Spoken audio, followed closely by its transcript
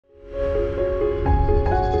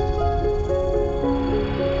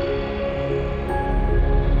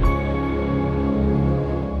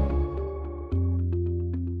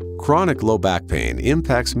Chronic low back pain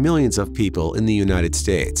impacts millions of people in the United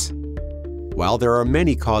States. While there are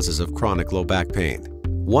many causes of chronic low back pain,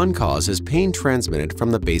 one cause is pain transmitted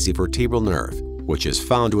from the basivertebral nerve, which is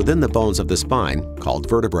found within the bones of the spine called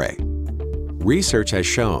vertebrae. Research has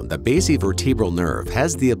shown the basivertebral nerve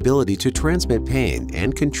has the ability to transmit pain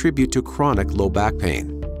and contribute to chronic low back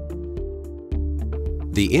pain.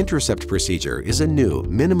 The Intracept procedure is a new,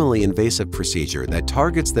 minimally invasive procedure that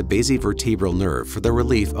targets the basivertebral nerve for the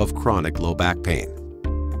relief of chronic low back pain.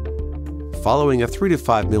 Following a 3 to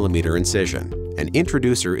 5 millimeter incision, an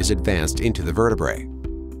introducer is advanced into the vertebrae.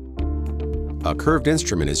 A curved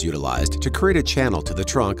instrument is utilized to create a channel to the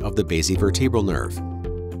trunk of the basivertebral nerve.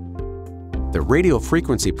 The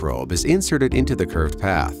radiofrequency probe is inserted into the curved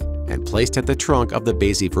path and placed at the trunk of the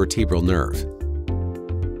basivertebral nerve.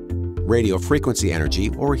 Radiofrequency energy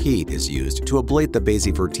or heat is used to ablate the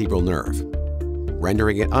basivertebral nerve,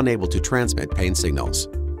 rendering it unable to transmit pain signals.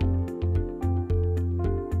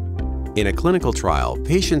 In a clinical trial,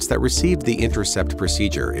 patients that received the Intracept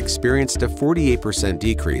procedure experienced a 48%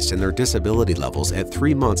 decrease in their disability levels at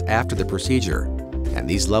 3 months after the procedure, and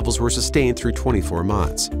these levels were sustained through 24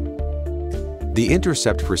 months. The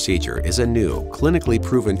Intracept procedure is a new, clinically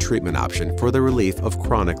proven treatment option for the relief of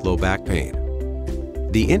chronic low back pain.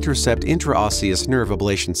 The Intracept intraosseous nerve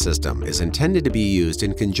ablation system is intended to be used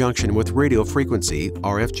in conjunction with radiofrequency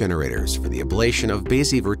RF generators for the ablation of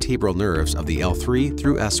basivertebral nerves of the L3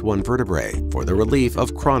 through S1 vertebrae for the relief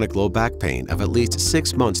of chronic low back pain of at least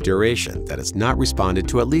 6 months duration that has not responded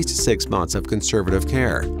to at least 6 months of conservative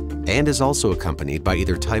care and is also accompanied by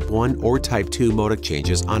either type 1 or type 2 modic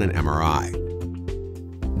changes on an MRI.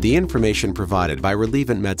 The information provided by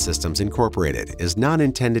Relievant Med Systems Incorporated is not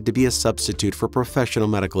intended to be a substitute for professional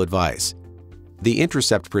medical advice. The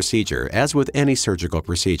Intracept procedure, as with any surgical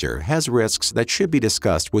procedure, has risks that should be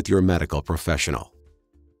discussed with your medical professional.